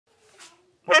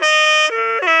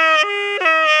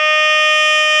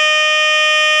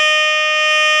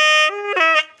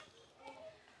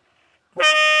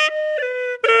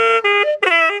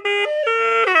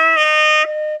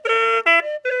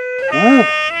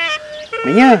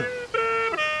mày nhá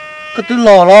có từ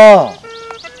lò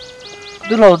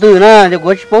từ na cho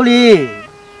cô bố đi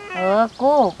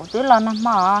cô tứ lo nằm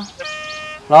mò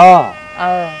lò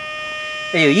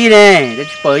cái gì nè để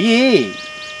bờ gì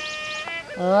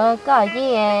cái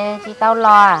gì chị tao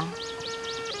lo à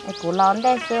cô lo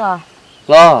đây xưa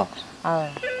lò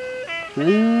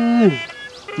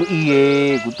nó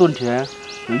y của tuần trẻ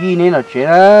nó y này là trẻ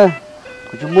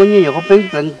của chúng muốn như có bên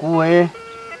cạnh cô ấy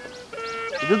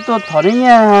tôi thở đấy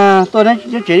nha tôi đấy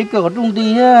cho trẻ cái trung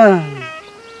đi á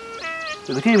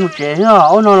rồi thêm một trẻ nữa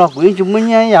ôi nó là quý chúng mình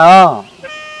nha giờ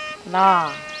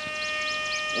lo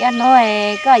ya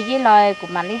nói cái gì lời của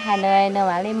mình đi hai nơi nơi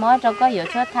mà đi mới cho có nhiều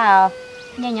số thao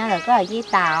nghe nhớ là cái gì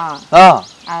tao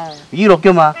gì được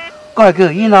chưa mà có cái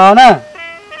gì nó nè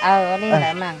đi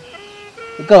lại mà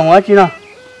cái còn quá chi nào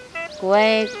cô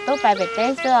ấy tốt bài về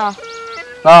tết xưa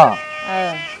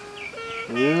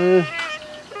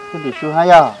cái gì số hay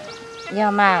à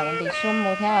giờ mà cũng bị xung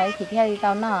một theo ấy thì theo đi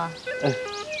tao nọ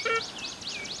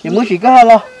thì mới chỉ có hai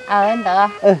lo anh đỡ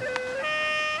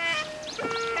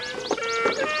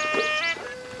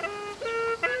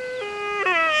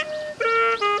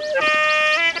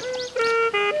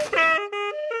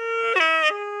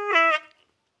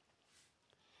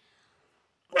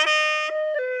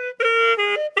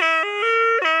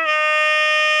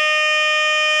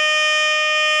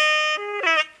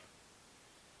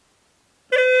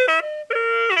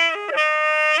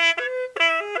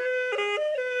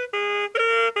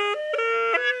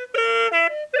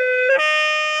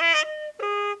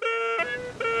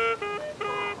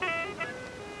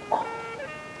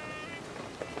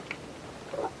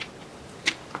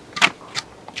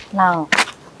nào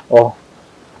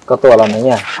cóตัวเราไหมเ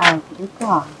นี่ยดีก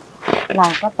ว่าเรา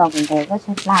ก็ตอกเด็กก็ใ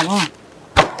ช้เราอ่ะ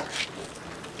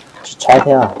ใช่เ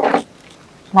ท่า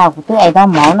เราก็ตัวไอ้ดอม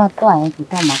หมอเนาะตัวไอ้ที่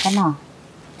ดอมหมอกันเนาะ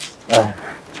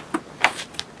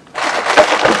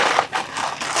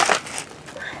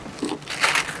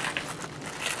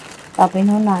ต่อไป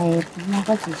นู้นหน่อยมัน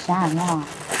ก็สีซ่าเนาะ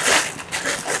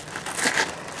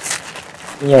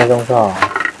nhiều trong trò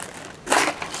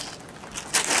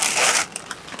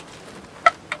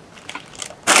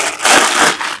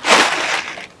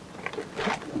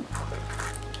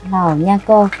nào nha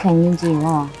cô khen như gì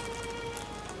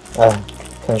hả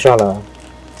khen sao là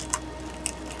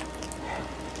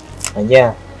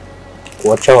nha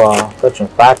của cho có trường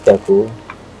phát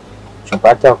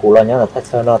cho cụ là nhớ là thách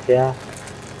sơ nó thế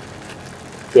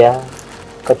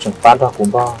có trường phát đó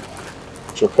cũng bao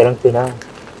chịu cái đăng tin á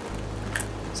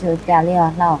chịu trả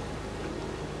liền nào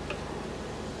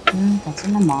cái chứ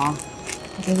nó mỏ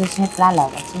cái xếp ra là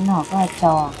cái chứ nó có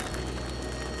cho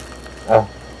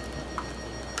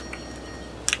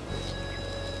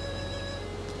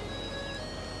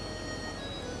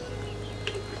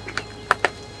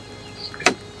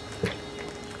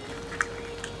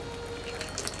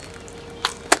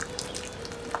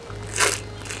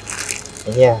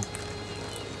nha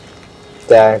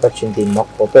có chuyện tìm mọc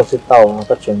của bếp xích tàu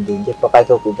có chuyện tìm chiếc cái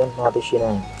thôi của bên hoa tí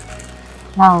này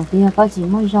nào bây giờ có chỉ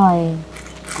mới rồi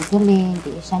của cái liền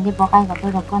để sang cái cái của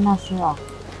tôi là con nào xưa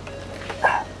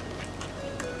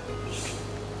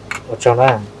ở trong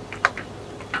đó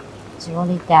chỉ có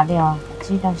đi trả liền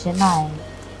chỉ đâu sẽ lại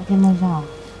có cái mới rồi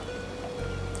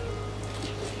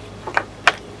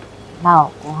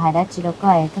nào của hai đã chỉ đâu có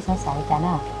cái sao xảy cả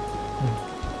nào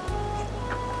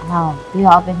nào bây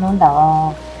giờ bênนู้น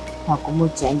đó thằng cũng mua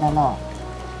chuyện đó là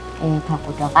thằng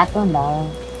cũng cho cá tôm đó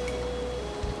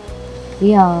bây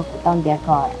giờ cũng tao đẹp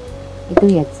rồi cái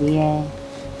tôi giờ gì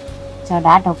cho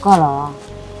đá đâu có rồi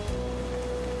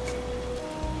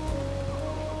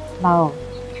đâu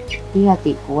bây giờ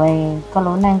tỷ của có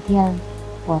lỗ năng thiên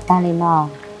của ta lên nó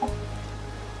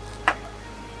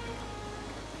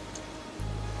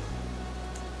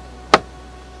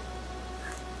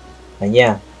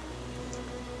nha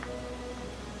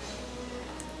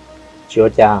chưa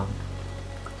chào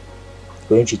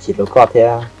cũng chỉ lo có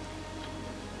thế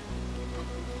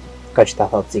cái gì ta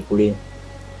học gì cũng liền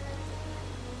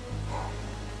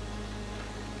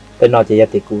bên nó chỉ là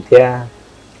tỷ cụ thế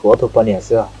của thuộc bao nhiêu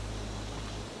xưa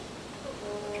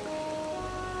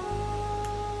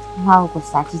hầu của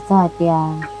xã chỉ cho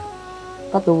tiền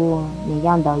có tụ để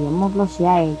dọn đầu giống một lô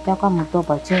xe cho có một tô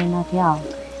bảo trên nó theo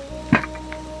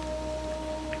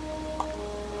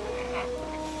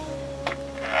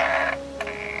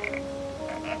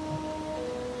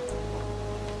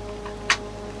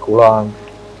cụ lo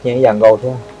những dạng gầu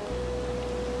thế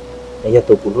bây giờ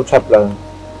tụi cụ rút sắp là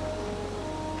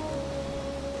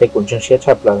cái cuốn chân xét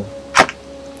sắp là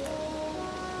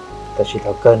ta chỉ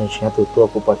thảo cơn này chỉ là tụi tua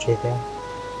của bỏ chết thế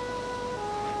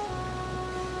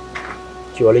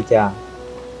chưa lấy cha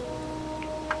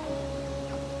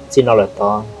xin nó là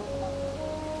to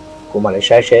của mà lại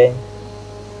sai xe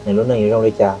này lúc này trong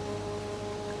đây chả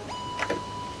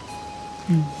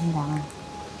đó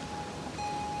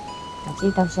chỉ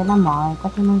tao sẽ làm mọi có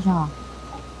thể nói rõ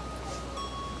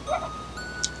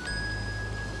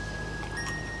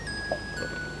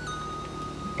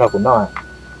rồi cũng đó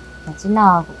chỉ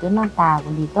nó của nó tà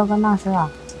của đi tôi có nó xưa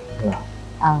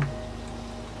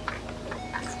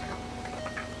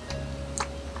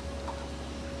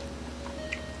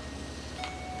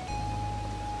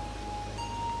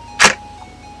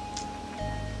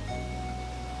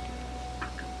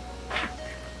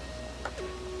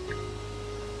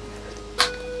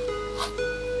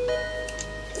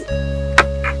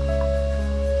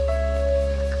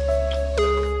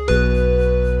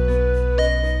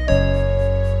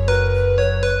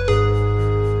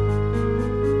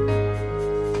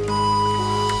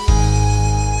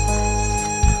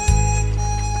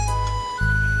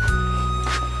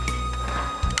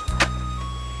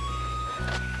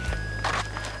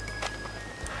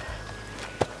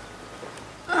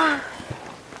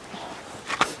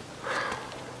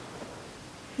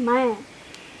mẹ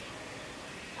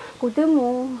cụ tư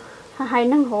mù hay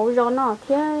năng hộ rồi nó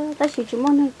thế ta chỉ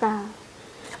mong nơi cả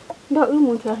đó ư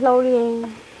muốn thiệt lâu đi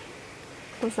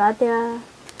cụ xã tia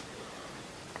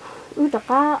ư tất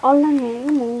cả on lăng nghe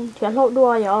ư muốn thiệt lâu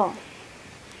đùa vậy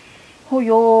ôi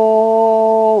yo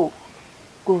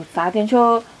cụ xã tiền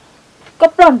cho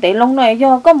cấp lần tế lông này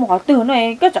cho có một từ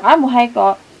này có trả một hai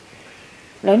có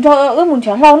lớn cho ư muốn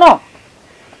thiệt lâu nó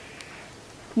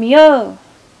mía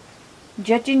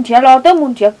giờ chính thiệt lo tới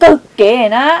muốn thiệt cực kỳ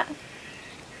nè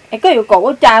ấy có yêu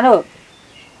cầu trả rồi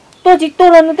tôi chỉ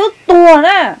tôi là nó tức tua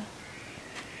nè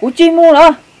cụ chi mua rồi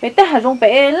bé té hà rong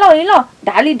bé lo đi lo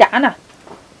đá đi đá nè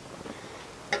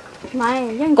mày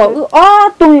nhưng có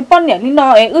tôi bao nhiêu đi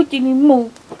lo ấy chi mua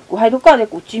của hai đứa con thì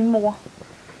cụ chi mua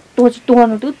tôi chỉ tôi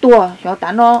nó tức tua cho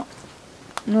tao nó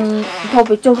thôi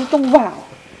phải cho nó tung vào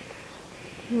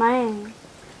mày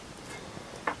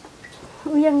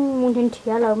nhưng muốn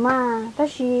thiệt là mà ta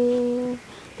chỉ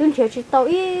tương thiệt chỉ tao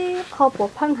ít khó bộ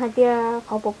phăng hay tia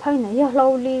khó bộ phăng này giờ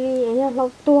lâu đi giờ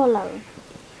lâu tua là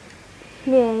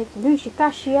nè nhưng chỉ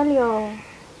cá xía liều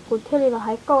cụ thể là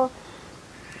hay có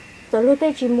từ lúc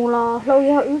tới chỉ mua là lâu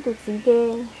giờ ít tụt gì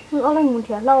kê ở đây muốn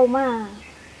thiệt lâu mà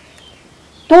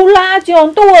tôi la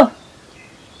chuyện tôi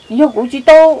giờ cụ chỉ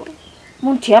tôi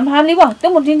muốn thiệt ham đi vào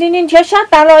tôi muốn thiên thiệt sát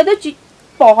ta rồi tôi chỉ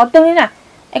bỏ họ tương nè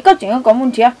ấy có chuyện có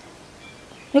muốn thiệt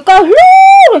nếu có lú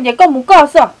rồi vậy có muốn có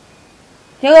sao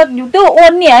thế là dù tôi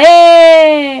ôn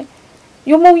nhẹ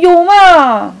dù mua dù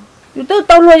mà dù tôi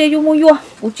tao lo dù mua dù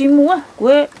của chị mua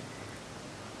của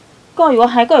có dù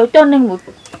hay có cho nên một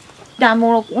đàn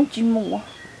mua là cũng chị mua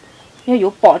nhưng dù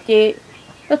bỏ chị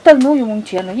nó thân nó dù muốn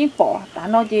chuyện nó nhưng bỏ ta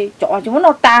nó chị chọn chúng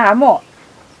nó ta hả mọ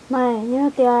mày nhớ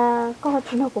tia có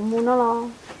chuyện nào cũng mua nó lo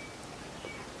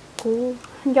cú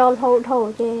do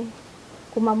thâu chị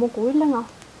cũng mà mua cúi lắm à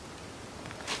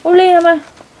ô lên mà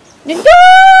đến đó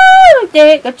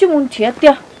chị cái chú muốn chết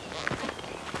tiệt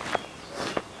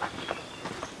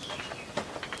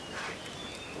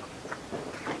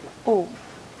ồ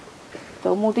tớ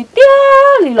mua tí tía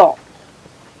lì lọ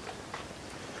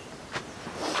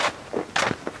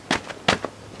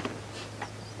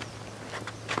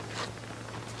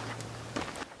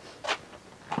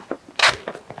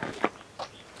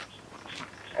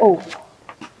ồ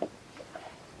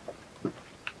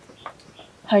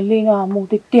hay lên mua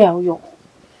tí tèo rồi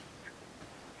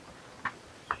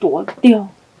tuổi tiêu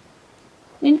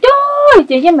nên trời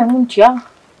chị với mẹ muốn chuyện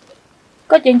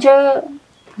có chuyện chơi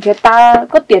người ta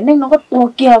có tiền nên nó có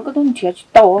tua kia có thằng chuyện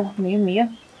tàu mía mía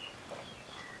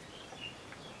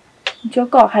chứ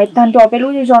có hay tan cho bé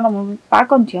lúa cho nó một bá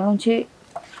con chuyện làm chứ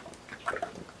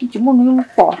chỉ muốn nó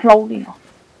bỏ lâu đi nó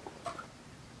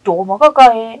chỗ mà có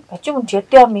cái chứ mình chuyện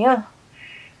tiêu mía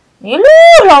mía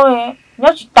lú lâu này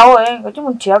nhớ chỉ tàu ấy cái chứ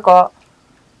mình chuyện có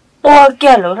tua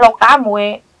kia lửa lâu cá mùi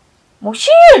một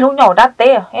xí lúc nhỏ đá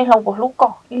té à hay lâu một lúc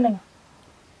có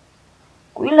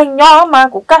quý linh nhỏ mà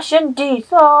của cá sen gì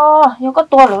sao nhưng có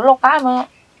tua lửa lâu cá mà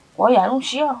quá giải luôn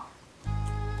xí à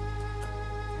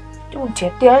chứ mình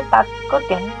chết tiền ta có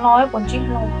tiền nói còn chi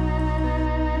lâu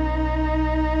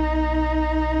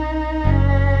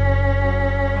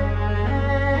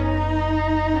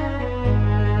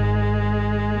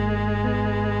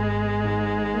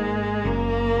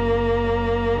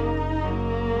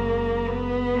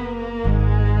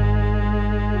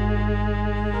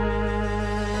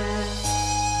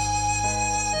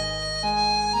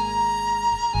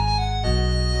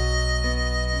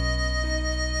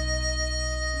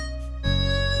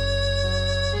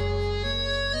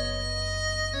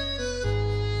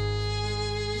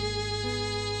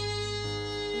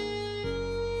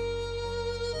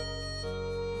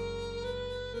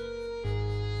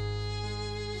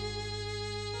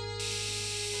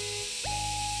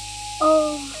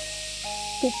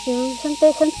thì chứ sân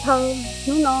tê sân thơ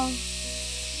nó nó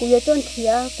cụ giờ trôn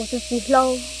thía cụ từ gì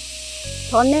lâu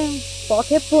cho nên bỏ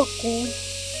thế buộc cụ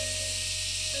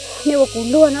nếu mà cụ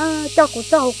luôn á cho cụ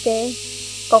cho học kế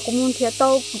có cụ muốn thía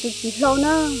tao cụ từ gì lâu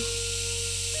nữa.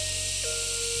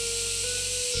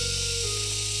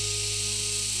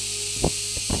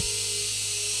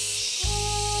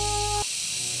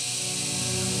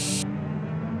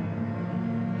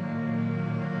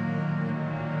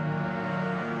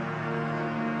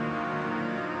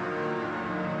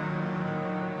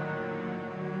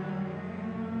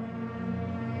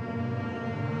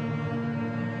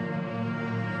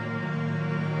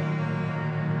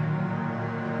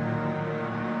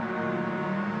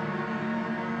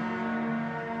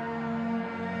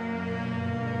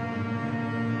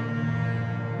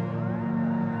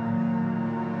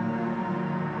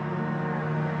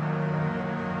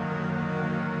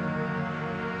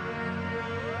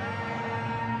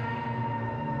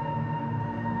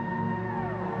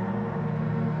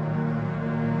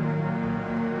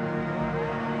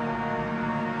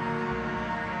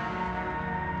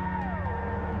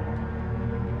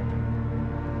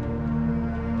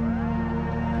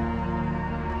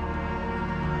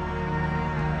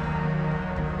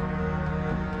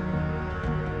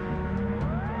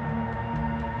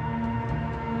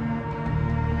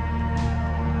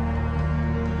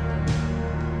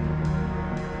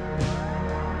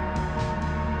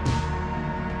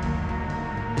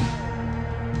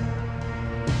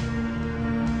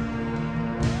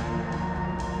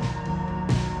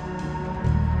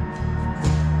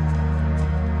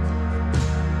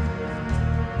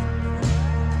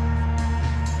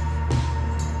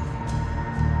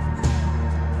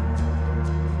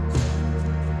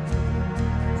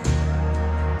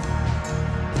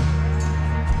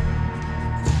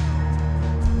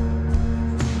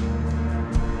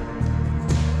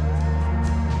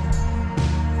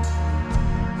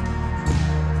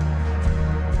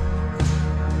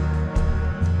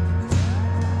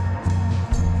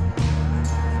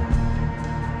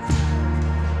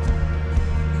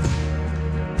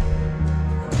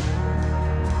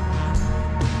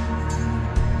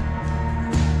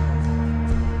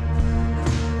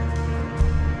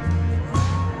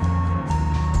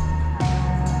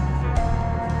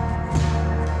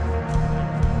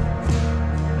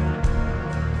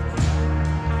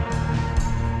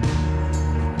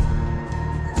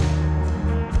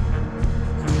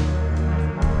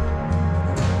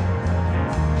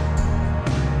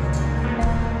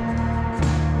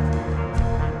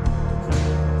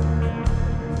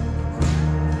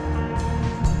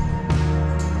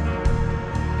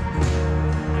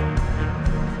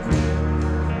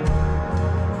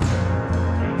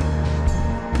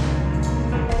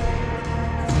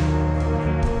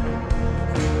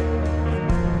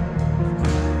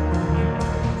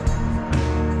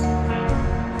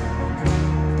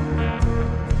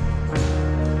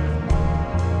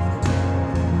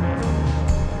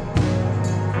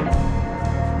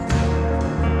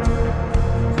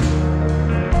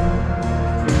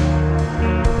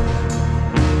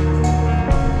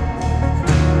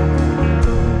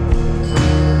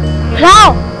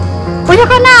 Rau, punya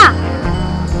kena.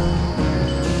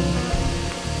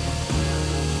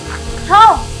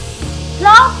 Rau,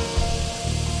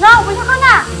 punya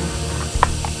kena.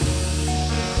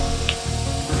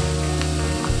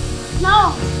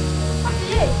 Rau,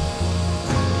 gì?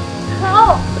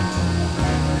 Rau,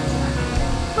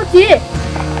 gì?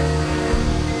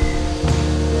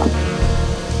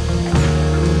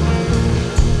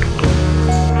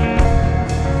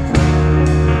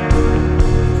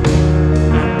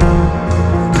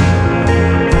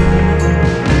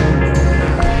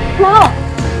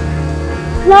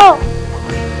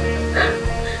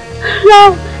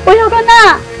 Rau, punya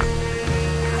kena.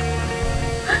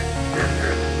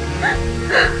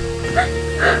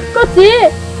 Có gì?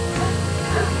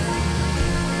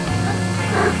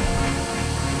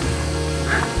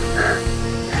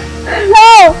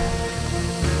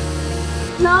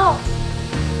 No.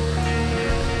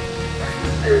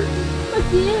 Có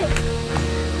gì?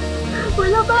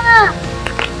 Punya kena.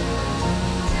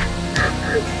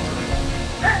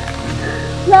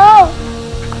 No.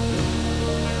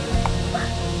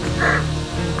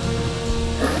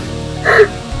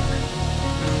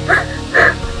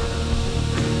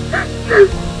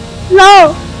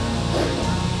 No.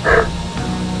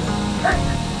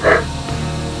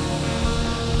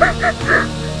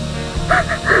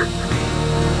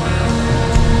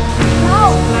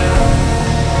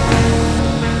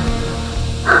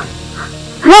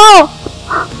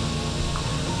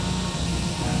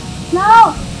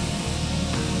 No.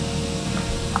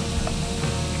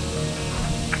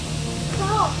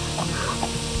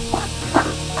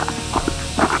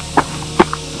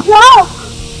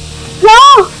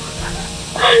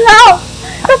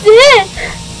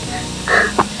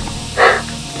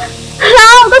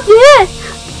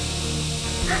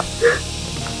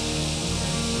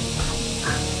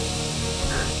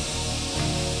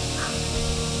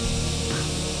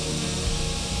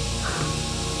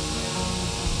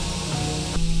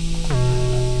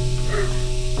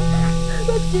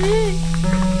 chị.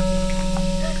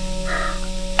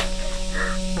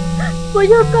 Bố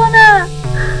cho con à.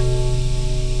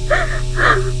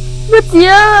 Bố chị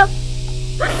à.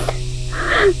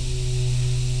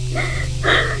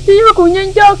 Chị cho cụ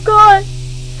nhân cho con.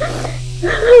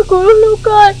 Cụ lúc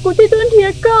con, cụ thì tuân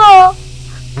thiệt con.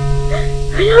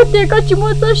 Giờ thì con chỉ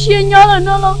muốn tao xia nhau là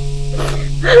nó lo.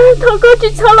 Thằng con chỉ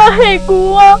cho là hệ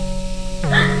cụ à.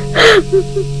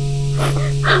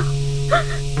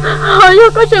 Hỏi giờ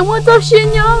con chỉ muốn tao xia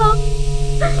nhau là.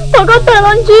 Thằng con tài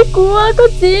làm gì cụ à con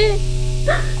chị.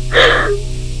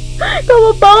 Con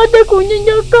mà bảo để cụ nhân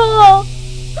cho con.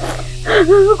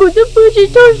 Cụ giúp tôi chỉ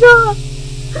cho ra.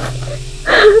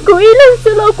 Cụ ý lên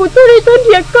sự lâu của tôi đi tuân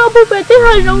thiệt con bố về tới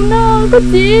Hà Rồng nào có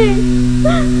gì.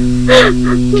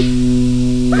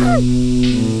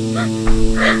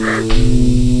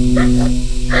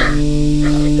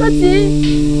 Có gì.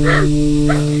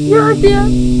 Giờ thì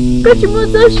có chỉ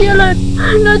muốn giáo xìa là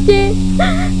nó thì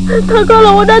thằng con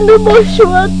là đang nuôi một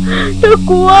suốt cho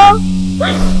của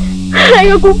hai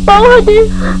người cũng bảo hết đi.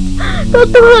 Có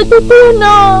tôi là tôi tiền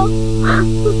nào.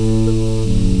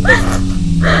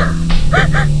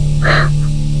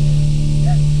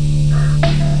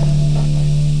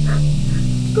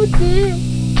 Có gì.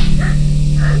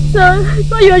 Sao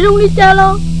có vừa rung đi cha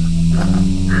lo.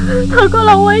 Thật có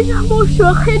là quay ra một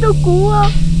suốt hết đồ cũ à.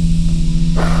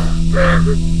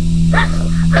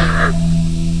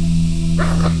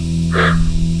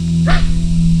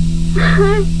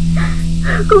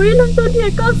 Cô ý lần tôi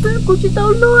thiệt con sư của chị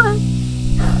tao luôn.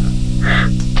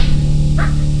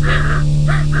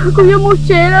 Cô yêu một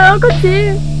trẻ là có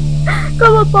gì.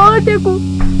 Con mà bỏ thì cô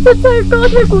tôi thấy con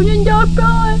thì cô nhân do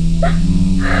con.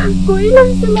 Cô ý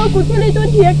lần xin lỗi của tôi tôi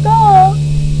thiệt con.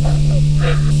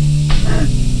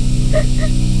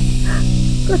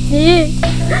 Có gì.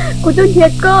 Cô tôi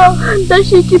thiệt con. Ta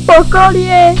chỉ bỏ con đi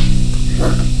em.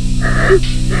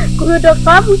 Cô yêu được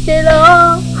phá một trẻ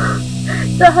là.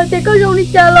 Sao hả thì có dùng đi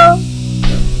cha lo.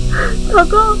 Thật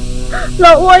có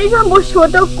là quay ra một số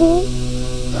đâu cũ.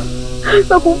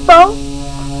 Và cũng bảo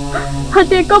hả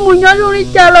thì có một nhóm dùng đi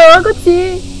cha lo có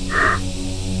gì.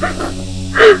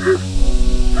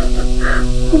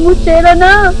 Cũng muốn trẻ là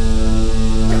nữa.